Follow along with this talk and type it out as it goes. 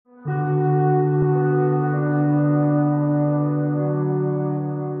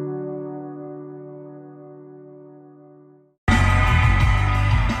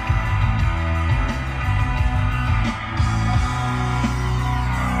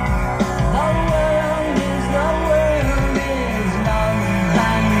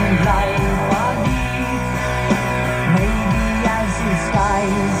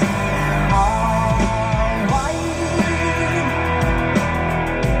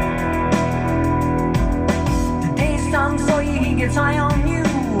gets high on you.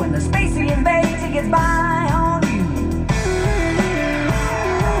 When the space he invades, he gets by on you.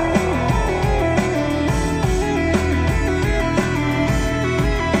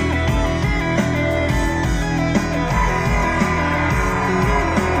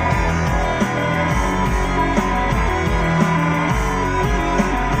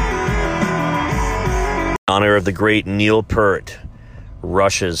 In honor of the great Neil Peart,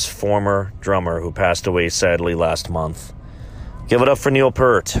 Rush's former drummer who passed away sadly last month. Give it up for Neil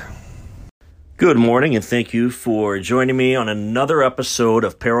Peart. Good morning, and thank you for joining me on another episode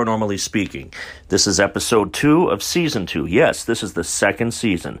of Paranormally Speaking. This is episode 2 of season 2. Yes, this is the second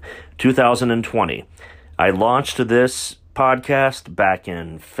season, 2020. I launched this podcast back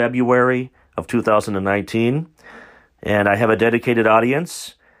in February of 2019, and I have a dedicated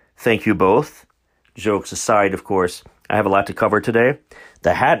audience. Thank you both. Jokes aside, of course, I have a lot to cover today.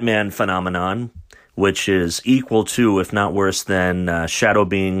 The Hat Man phenomenon, which is equal to, if not worse than, shadow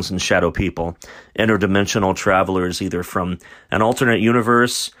beings and shadow people, interdimensional travelers either from an alternate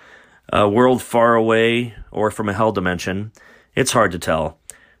universe, a world far away, or from a hell dimension. It's hard to tell.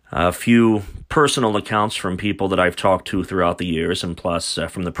 A few personal accounts from people that I've talked to throughout the years, and plus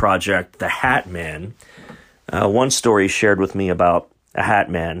from the project The Hat Man. One story shared with me about a Hat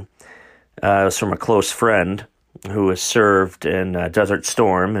Man. It's from a close friend who has served in Desert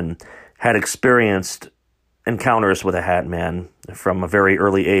Storm and had experienced encounters with a Hat Man from a very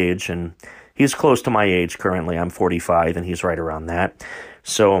early age. And he's close to my age currently. I'm 45, and he's right around that.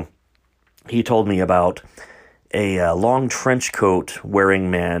 So he told me about a long trench coat wearing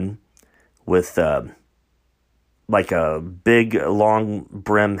man with like a big long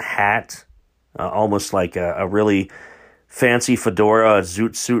brim hat, almost like a really fancy fedora, a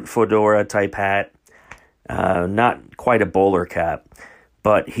zoot suit fedora type hat. Not quite a bowler cap,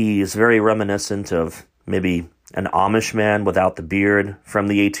 but he's very reminiscent of maybe an Amish man without the beard from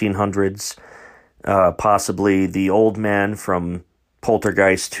the 1800s. Possibly the old man from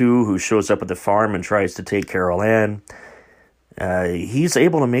Poltergeist 2 who shows up at the farm and tries to take Carol Ann. He's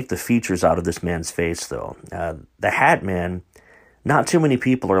able to make the features out of this man's face, though. The Hat Man, not too many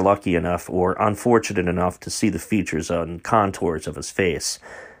people are lucky enough or unfortunate enough to see the features and contours of his face.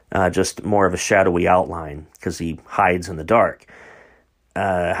 Just more of a shadowy outline because he hides in the dark.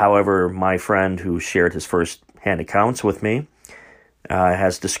 However, my friend who shared his first-hand accounts with me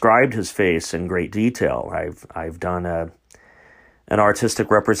has described his face in great detail. I've done an artistic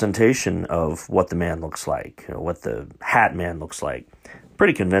representation of what the man looks like, what the Hat Man looks like.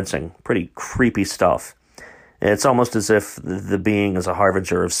 Pretty convincing, pretty creepy stuff. It's almost as if the being is a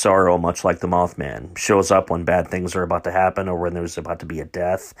harbinger of sorrow, much like the Mothman. Shows up when bad things are about to happen or when there's about to be a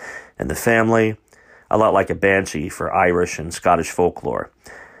death in the family. A lot like a banshee for Irish and Scottish folklore.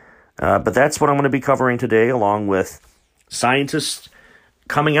 But that's what I'm going to be covering today, along with scientists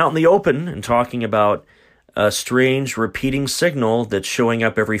coming out in the open and talking about a strange repeating signal that's showing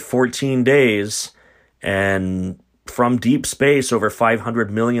up every 14 days and from deep space over 500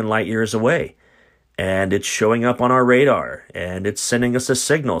 million light years away. And it's showing up on our radar, and it's sending us a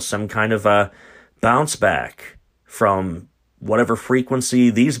signal, some kind of a bounce back from whatever frequency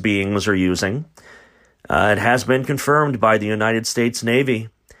these beings are using. It has been confirmed by the United States Navy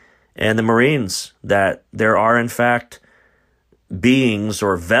and the Marines that there are, in fact, beings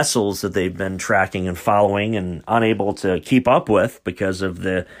or vessels that they've been tracking and following and unable to keep up with because of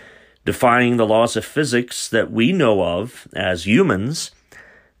the defying the laws of physics that we know of as humans.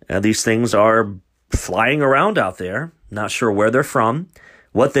 These things are flying around out there, not sure where they're from,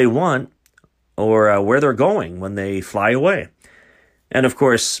 what they want, or where they're going when they fly away. And of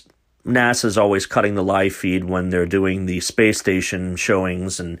course, NASA's always cutting the live feed when they're doing the space station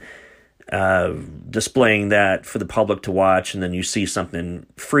showings and displaying that for the public to watch, and then you see something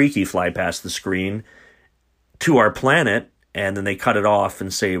freaky fly past the screen to our planet, and then they cut it off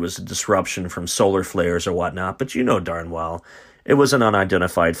and say it was a disruption from solar flares or whatnot. But you know darn well it was an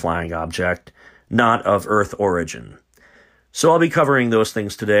unidentified flying object, not of Earth origin. So I'll be covering those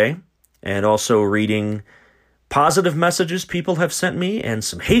things today, and also reading positive messages people have sent me and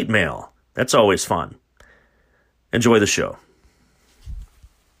some hate mail. That's always fun. Enjoy the show.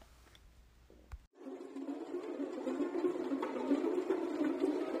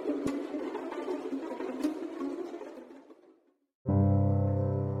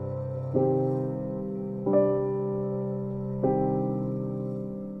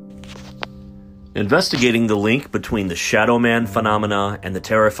 Investigating the link between the Shadow Man phenomena and the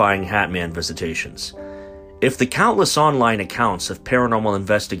terrifying Hat Man visitations. If the countless online accounts of paranormal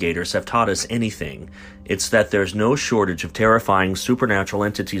investigators have taught us anything, it's that there's no shortage of terrifying supernatural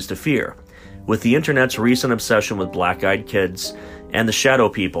entities to fear. With the internet's recent obsession with black-eyed kids and the shadow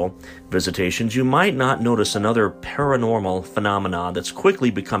people visitations, you might not notice another paranormal phenomena that's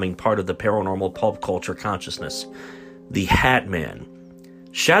quickly becoming part of the paranormal pulp culture consciousness: the Hat Man.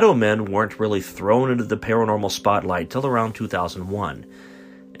 Shadow men weren't really thrown into the paranormal spotlight till around 2001,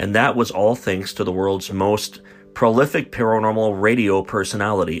 and that was all thanks to the world's most prolific paranormal radio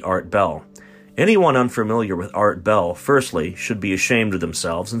personality, Art Bell. Anyone unfamiliar with Art Bell, firstly, should be ashamed of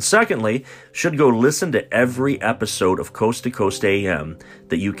themselves, and secondly, should go listen to every episode of Coast to Coast AM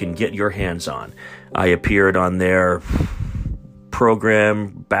that you can get your hands on. I appeared on their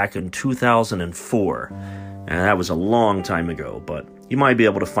program back in 2004, and that was a long time ago, but you might be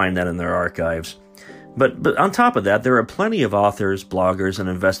able to find that in their archives. But on top of that, there are plenty of authors, bloggers, and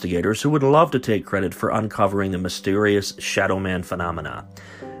investigators who would love to take credit for uncovering the mysterious Shadow Man phenomena.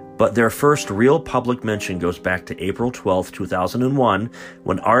 But their first real public mention goes back to April 12, 2001,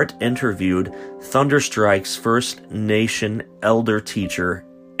 when Art interviewed Thunderstrike's First Nation elder teacher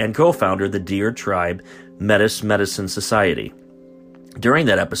and co-founder, the Deer Tribe Metis Medicine Society. During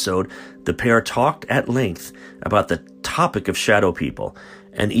that episode, the pair talked at length about the topic of shadow people,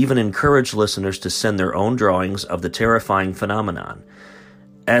 and even encouraged listeners to send their own drawings of the terrifying phenomenon.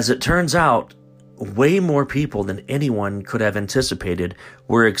 As it turns out, way more people than anyone could have anticipated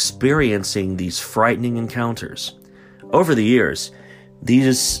were experiencing these frightening encounters. Over the years,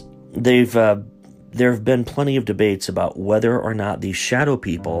 there have been plenty of debates about whether or not these shadow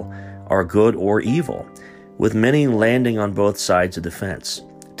people are good or evil, with many landing on both sides of the fence.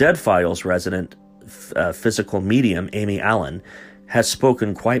 Dead Files resident physical medium Amy Allen has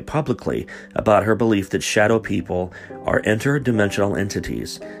spoken quite publicly about her belief that shadow people are interdimensional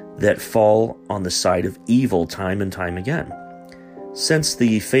entities that fall on the side of evil time and time again. Since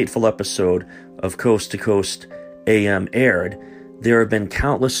the fateful episode of Coast to Coast AM aired, there have been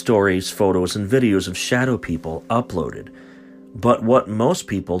countless stories, photos, and videos of shadow people uploaded. But what most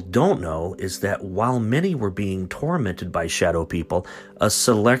people don't know is that while many were being tormented by shadow people, a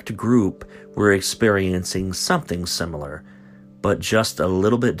select group were experiencing something similar, but just a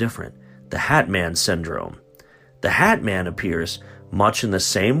little bit different: the Hat Man syndrome. The Hat Man appears much in the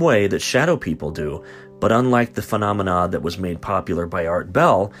same way that shadow people do, but unlike the phenomena that was made popular by Art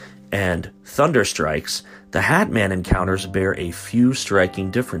Bell and Thunderstrikes, the Hat Man encounters bear a few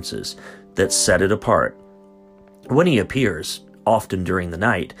striking differences that set it apart. When he appears, often during the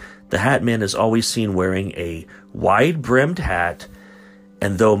night, the Hat Man is always seen wearing a wide-brimmed hat,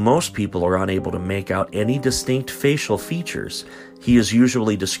 and though most people are unable to make out any distinct facial features, he is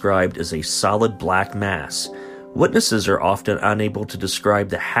usually described as a solid black mass. Witnesses are often unable to describe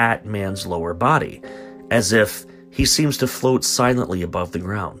the Hat Man's lower body, as if he seems to float silently above the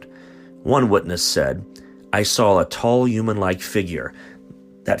ground. One witness said, "I saw a tall human-like figure.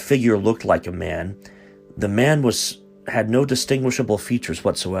 That figure looked like a man. The man had no distinguishable features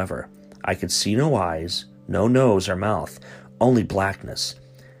whatsoever. I could see no eyes, no nose or mouth, only blackness.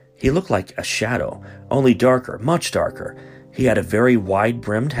 He looked like a shadow, only darker, much darker. He had a very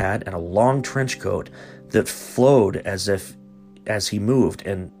wide-brimmed hat and a long trench coat that flowed as he moved,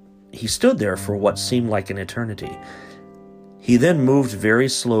 and he stood there for what seemed like an eternity. He then moved very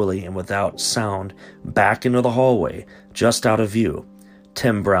slowly and without sound back into the hallway, just out of view,"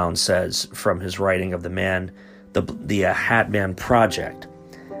 Tim Brown says from his writing of the Hat Man Project.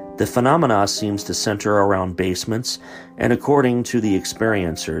 The phenomena seems to center around basements, and according to the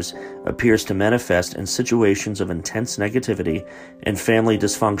experiencers, appears to manifest in situations of intense negativity and family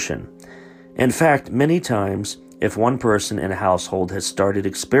dysfunction. In fact, many times, if one person in a household has started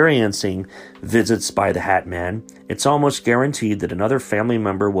experiencing visits by the Hat Man, it's almost guaranteed that another family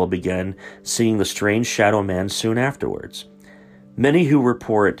member will begin seeing the strange shadow man soon afterwards. Many who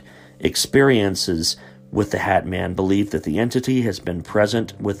report experiences with the Hat Man believe that the entity has been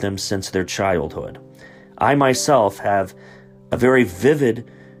present with them since their childhood. I myself have a very vivid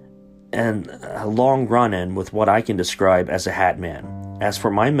and a long run-in with what I can describe as a Hat Man. As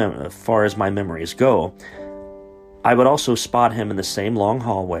far as my memories go, I would also spot him in the same long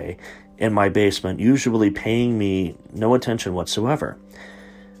hallway in my basement, usually paying me no attention whatsoever.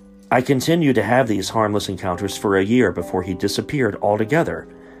 I continued to have these harmless encounters for a year before he disappeared altogether,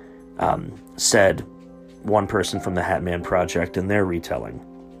 said one person from the Hat Man Project in their retelling.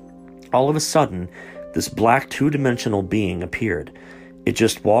 All of a sudden, this black two-dimensional being appeared. It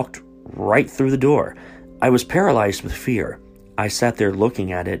just walked right through the door. I was paralyzed with fear. I sat there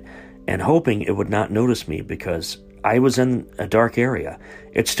looking at it and hoping it would not notice me because I was in a dark area.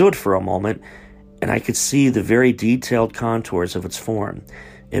 It stood for a moment, and I could see the very detailed contours of its form.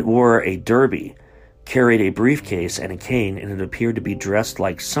 It wore a derby, carried a briefcase and a cane, and it appeared to be dressed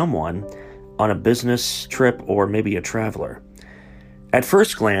like someone on a business trip or maybe a traveler. At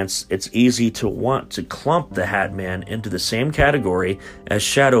first glance, it's easy to want to clump the Hat Man into the same category as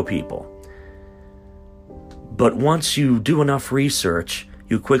shadow people. But once you do enough research,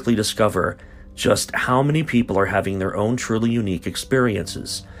 you quickly discover just how many people are having their own truly unique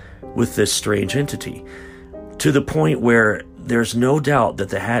experiences with this strange entity, to the point where there's no doubt that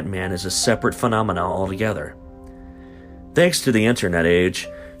the Hat Man is a separate phenomenon altogether. Thanks to the internet age,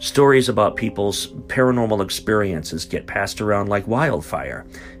 stories about people's paranormal experiences get passed around like wildfire,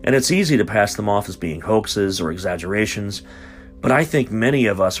 and it's easy to pass them off as being hoaxes or exaggerations, but I think many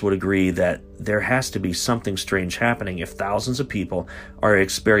of us would agree that there has to be something strange happening if thousands of people are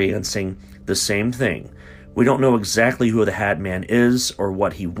experiencing the same thing. We don't know exactly who the Hat Man is or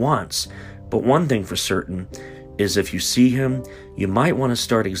what he wants, but one thing for certain is if you see him, you might want to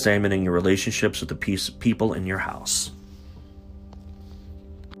start examining your relationships with the people in your house.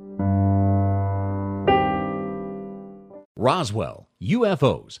 Roswell,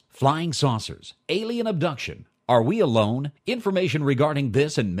 UFOs, flying saucers, alien abduction. Are we alone? Information regarding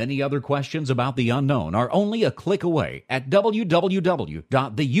this and many other questions about the unknown are only a click away at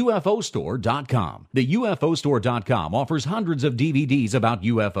www.theufostore.com. TheUFOstore.com offers hundreds of DVDs about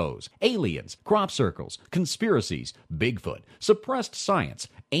UFOs, aliens, crop circles, conspiracies, Bigfoot, suppressed science,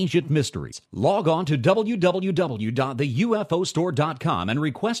 ancient mysteries. Log on to www.theufostore.com and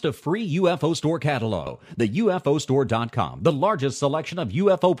request a free UFO Store catalog. TheUFOstore.com, the largest selection of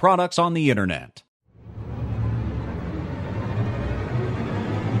UFO products on the internet.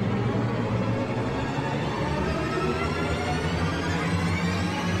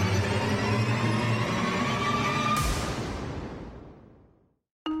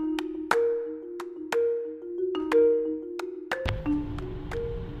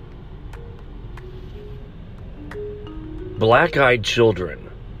 Black-eyed children,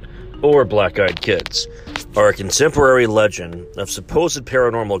 or black-eyed kids, are a contemporary legend of supposed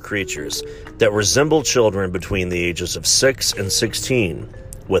paranormal creatures that resemble children between the ages of 6 and 16,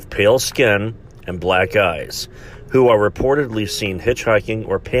 with pale skin and black eyes, who are reportedly seen hitchhiking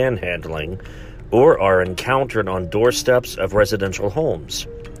or panhandling, or are encountered on doorsteps of residential homes.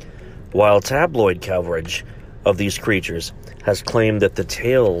 While tabloid coverage of these creatures has claimed that the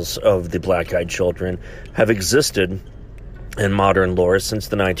tales of the black-eyed children have existed in modern lore since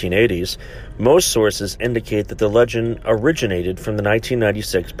the 1980s, most sources indicate that the legend originated from the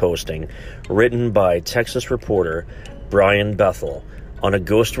 1996 posting written by Texas reporter Brian Bethel on a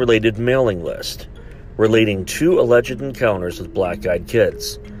ghost-related mailing list relating 2 alleged encounters with black-eyed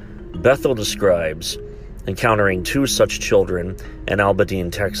kids. Bethel describes encountering 2 such children in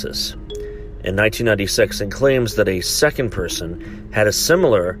Albadine, Texas, in 1996, and claims that a second person had a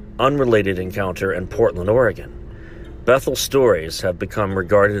similar, unrelated encounter in Portland, Oregon. Bethel's stories have become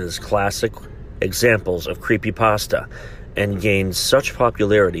regarded as classic examples of creepypasta and gained such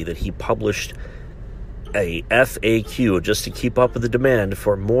popularity that he published a FAQ just to keep up with the demand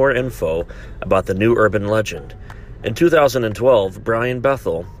for more info about the new urban legend. In 2012, Brian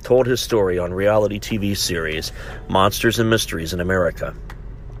Bethel told his story on reality TV series Monsters and Mysteries in America.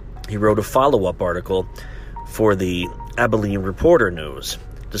 He wrote a follow-up article for the Abilene Reporter News,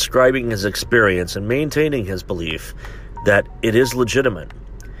 describing his experience and maintaining his belief that it is legitimate.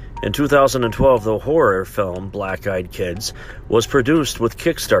 In 2012, the horror film Black-Eyed Kids was produced with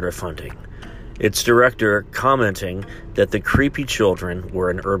Kickstarter funding, its director commenting that the creepy children were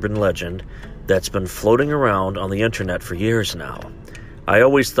an urban legend that's been floating around on the internet for years now. I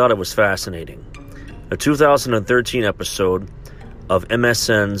always thought it was fascinating. A 2013 episode of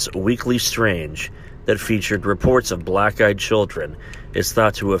MSN's Weekly Strange that featured reports of black-eyed children is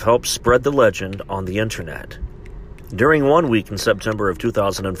thought to have helped spread the legend on the internet. During one week in September of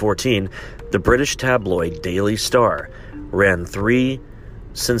 2014, the British tabloid Daily Star ran 3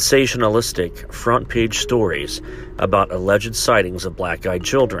 sensationalistic front-page stories about alleged sightings of black-eyed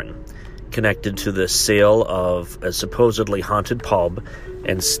children, connected to the sale of a supposedly haunted pub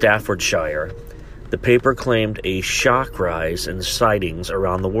in Staffordshire. The paper claimed a shock rise in sightings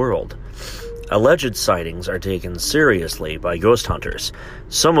around the world. Alleged sightings are taken seriously by ghost hunters,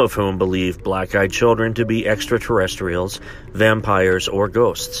 some of whom believe black-eyed children to be extraterrestrials, vampires, or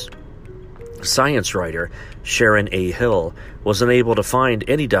ghosts. Science writer Sharon A. Hill was unable to find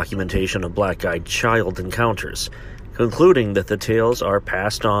any documentation of black-eyed child encounters, concluding that the tales are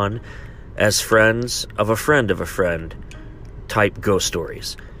passed on as friends of a friend type ghost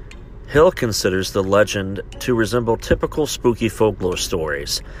stories. Hill considers the legend to resemble typical spooky folklore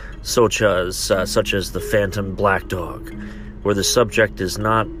stories, such as the Phantom Black Dog, where the subject is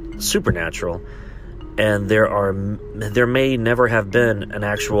not supernatural and there may never have been an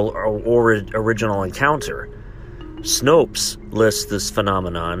actual or original encounter. Snopes lists this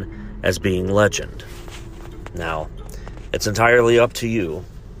phenomenon as being legend. Now, it's entirely up to you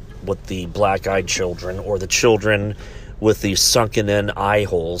what the black-eyed children or the children with the sunken-in eye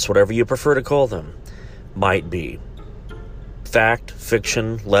holes, whatever you prefer to call them, might be. Fact,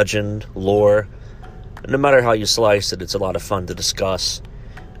 fiction, legend, lore, no matter how you slice it, it's a lot of fun to discuss,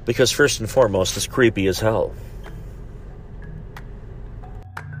 because first and foremost, it's creepy as hell.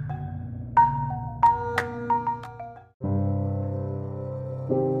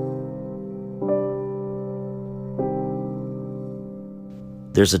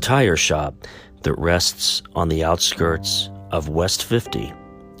 There's a tire shop that rests on the outskirts of West 50,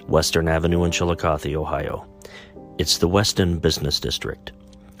 Western Avenue in Chillicothe, Ohio. It's the Weston Business District.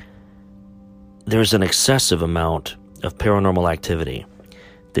 There's an excessive amount of paranormal activity.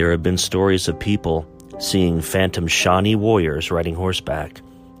 There have been stories of people seeing phantom Shawnee warriors riding horseback.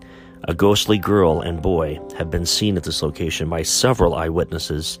 A ghostly girl and boy have been seen at this location by several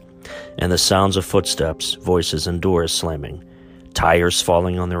eyewitnesses, and the sounds of footsteps, voices, and doors slamming, tires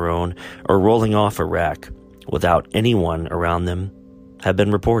falling on their own, or rolling off a rack without anyone around them have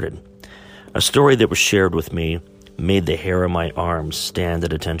been reported. A story that was shared with me made the hair on my arms stand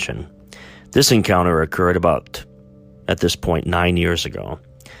at attention. This encounter occurred at this point, 9 years ago.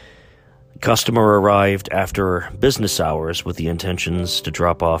 A customer arrived after business hours with the intentions to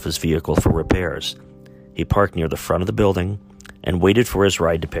drop off his vehicle for repairs. He parked near the front of the building and waited for his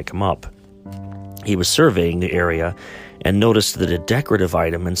ride to pick him up. He was surveying the area and noticed that a decorative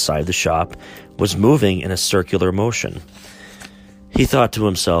item inside the shop was moving in a circular motion. He thought to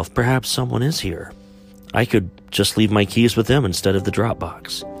himself, perhaps someone is here. I could just leave my keys with them instead of the drop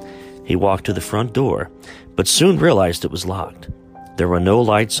box. He walked to the front door, but soon realized it was locked. There were no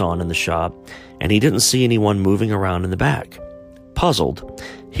lights on in the shop, and he didn't see anyone moving around in the back. Puzzled,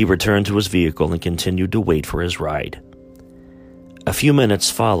 he returned to his vehicle and continued to wait for his ride. A few minutes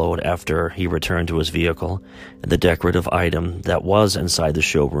followed after he returned to his vehicle, and the decorative item that was inside the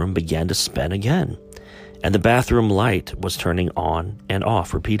showroom began to spin again, and the bathroom light was turning on and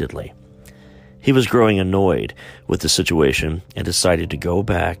off repeatedly. He was growing annoyed with the situation and decided to go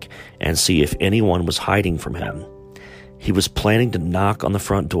back and see if anyone was hiding from him. He was planning to knock on the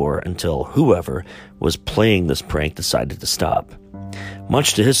front door until whoever was playing this prank decided to stop.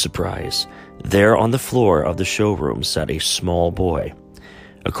 Much to his surprise, there on the floor of the showroom sat a small boy.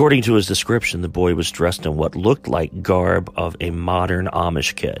 According to his description, the boy was dressed in what looked like garb of a modern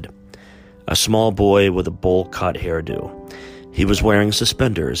Amish kid. A small boy with a bowl-cut hairdo. He was wearing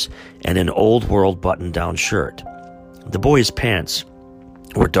suspenders and an old-world button-down shirt. The boy's pants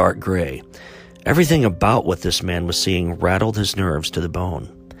were dark gray. Everything about what this man was seeing rattled his nerves to the bone.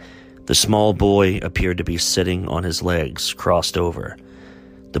 The small boy appeared to be sitting on his legs, crossed over.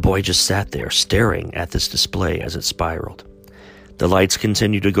 The boy just sat there, staring at this display as it spiraled. The lights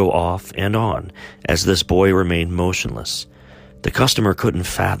continued to go off and on as this boy remained motionless. The customer couldn't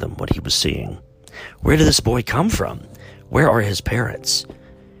fathom what he was seeing. Where did this boy come from? Where are his parents?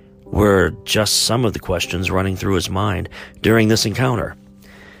 Were just some of the questions running through his mind during this encounter.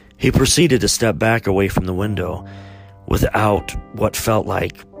 He proceeded to step back away from the window. Without what felt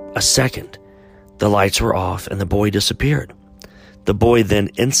like a second, the lights were off and the boy disappeared. The boy then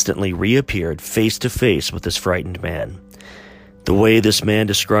instantly reappeared face to face with this frightened man. The way this man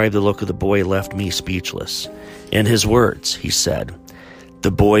described the look of the boy left me speechless. In his words, he said,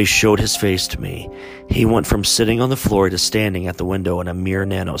 "The boy showed his face to me. He went from sitting on the floor to standing at the window in a mere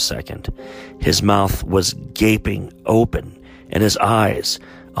nanosecond. His mouth was gaping open, and his eyes,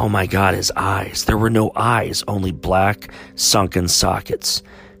 oh my God, his eyes. There were no eyes, only black, sunken sockets.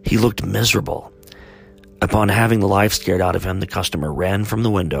 He looked miserable." Upon having the life scared out of him, the customer ran from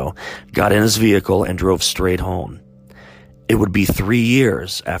the window, got in his vehicle, and drove straight home. It would be 3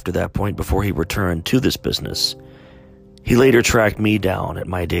 years after that point before he returned to this business. He later tracked me down at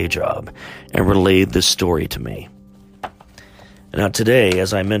my day job and relayed this story to me. Now today,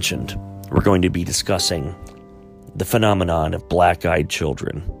 as I mentioned, we're going to be discussing the phenomenon of black-eyed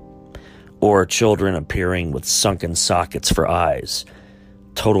children, or children appearing with sunken sockets for eyes,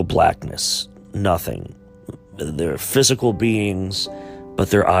 total blackness, nothing. They're physical beings,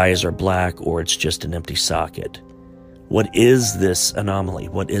 but their eyes are black, or it's just an empty socket. What is this anomaly?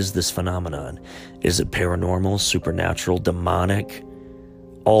 What is this phenomenon? Is it paranormal, supernatural, demonic?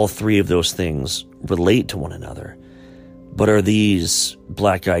 All three of those things relate to one another. But are these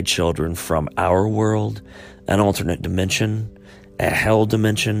black-eyed children from our world, an alternate dimension, a hell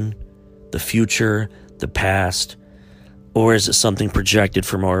dimension, the future, the past, or is it something projected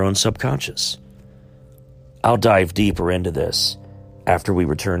from our own subconscious? I'll dive deeper into this after we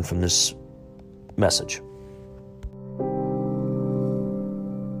return from this message.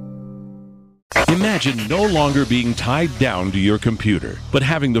 Imagine no longer being tied down to your computer, but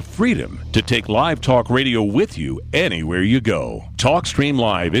having the freedom to take live talk radio with you anywhere you go. TalkStream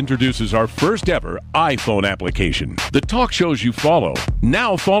Live introduces our first ever iPhone application. The talk shows you follow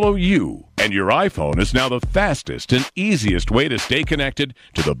now follow you, and your iPhone is now the fastest and easiest way to stay connected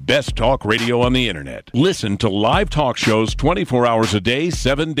to the best talk radio on the internet. Listen to live talk shows 24 hours a day,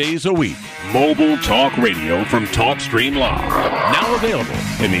 7 days a week. Mobile talk radio from TalkStream Live. Now available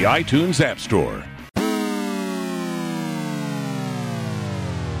in the iTunes App Store.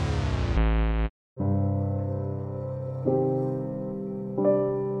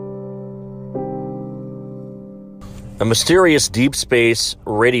 A mysterious deep space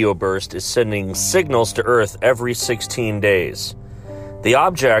radio burst is sending signals to Earth every 16 days. The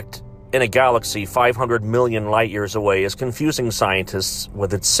object in a galaxy 500 million light years away is confusing scientists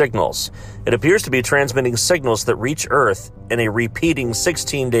with its signals. It appears to be transmitting signals that reach Earth in a repeating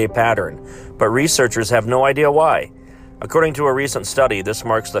 16-day pattern, but researchers have no idea why. According to a recent study, this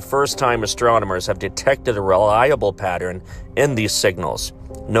marks the first time astronomers have detected a reliable pattern in these signals,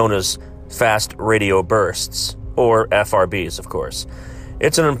 known as fast radio bursts. Or FRBs, of course.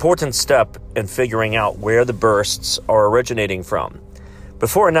 It's an important step in figuring out where the bursts are originating from.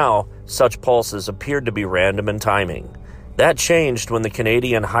 Before now, such pulses appeared to be random in timing. That changed when the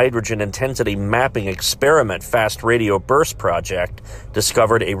Canadian Hydrogen Intensity Mapping Experiment Fast Radio Burst Project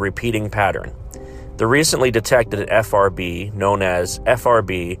discovered a repeating pattern. The recently detected FRB, known as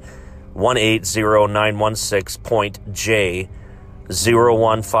FRB 180916.J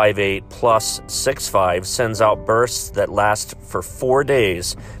 0158 plus 65 sends out bursts that last for 4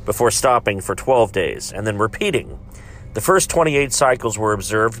 days before stopping for 12 days and then repeating. The first 28 cycles were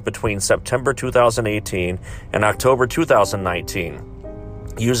observed between September 2018 and October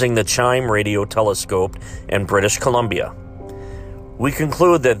 2019 using the Chime Radio Telescope in British Columbia. We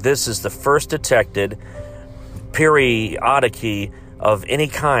conclude that this is the first detected periodicity of any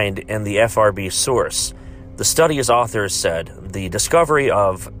kind in the FRB source. The study's authors said the discovery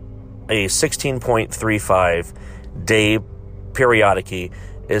of a 16.35 day periodicity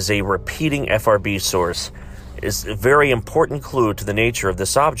is a repeating FRB source is a very important clue to the nature of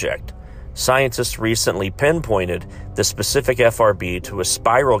this object. Scientists recently pinpointed the specific FRB to a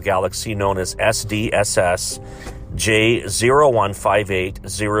spiral galaxy known as SDSS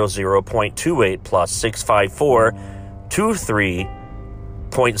J015800.28 plus 654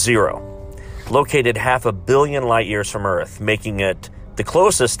 23.0. Located 500 million light years from Earth, making it the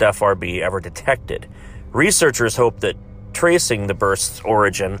closest FRB ever detected. Researchers hope that tracing the burst's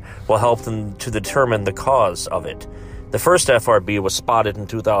origin will help them to determine the cause of it. The first FRB was spotted in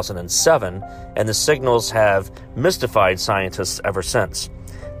 2007, and the signals have mystified scientists ever since.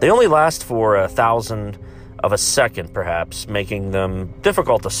 They only last for 1,000 of a second, perhaps, making them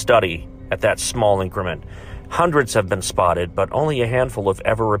difficult to study at that small increment. Hundreds have been spotted, but only a handful have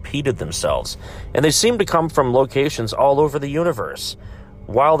ever repeated themselves, and they seem to come from locations all over the universe.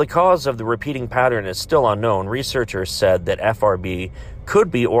 While the cause of the repeating pattern is still unknown, researchers said that FRB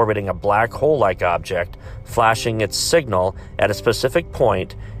could be orbiting a black hole-like object, flashing its signal at a specific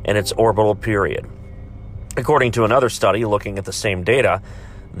point in its orbital period. According to another study looking at the same data,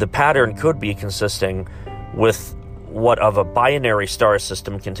 the pattern could be consisting with what of a binary star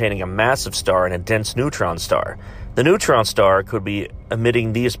system containing a massive star and a dense neutron star. The neutron star could be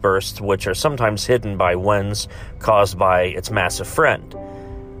emitting these bursts, which are sometimes hidden by winds caused by its massive friend.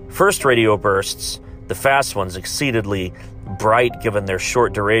 First radio bursts, the fast ones, exceedingly bright given their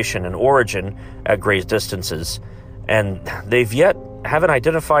short duration and origin at great distances, and they've yet haven't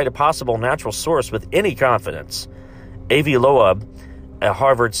identified a possible natural source with any confidence. Avi Loeb, a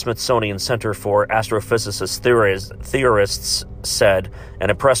Harvard-Smithsonian Center for Astrophysicist Theorists said in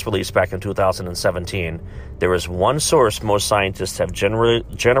a press release back in 2017, there is one source most scientists have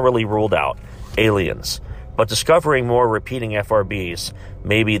generally ruled out, aliens. But discovering more repeating FRBs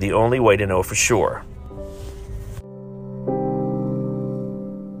may be the only way to know for sure.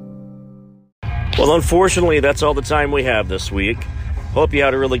 Well, unfortunately, that's all the time we have this week. Hope you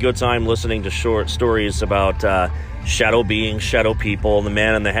had a really good time listening to short stories about shadow beings, shadow people, the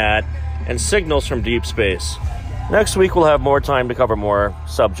man in the hat, and signals from deep space. Next week we'll have more time to cover more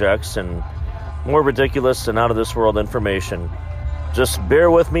subjects and more ridiculous and out-of-this-world information. Just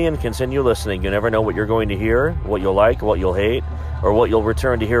bear with me and continue listening. You never know what you're going to hear, what you'll like, what you'll hate, or what you'll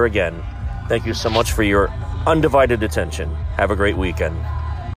return to hear again. Thank you so much for your undivided attention. Have a great weekend.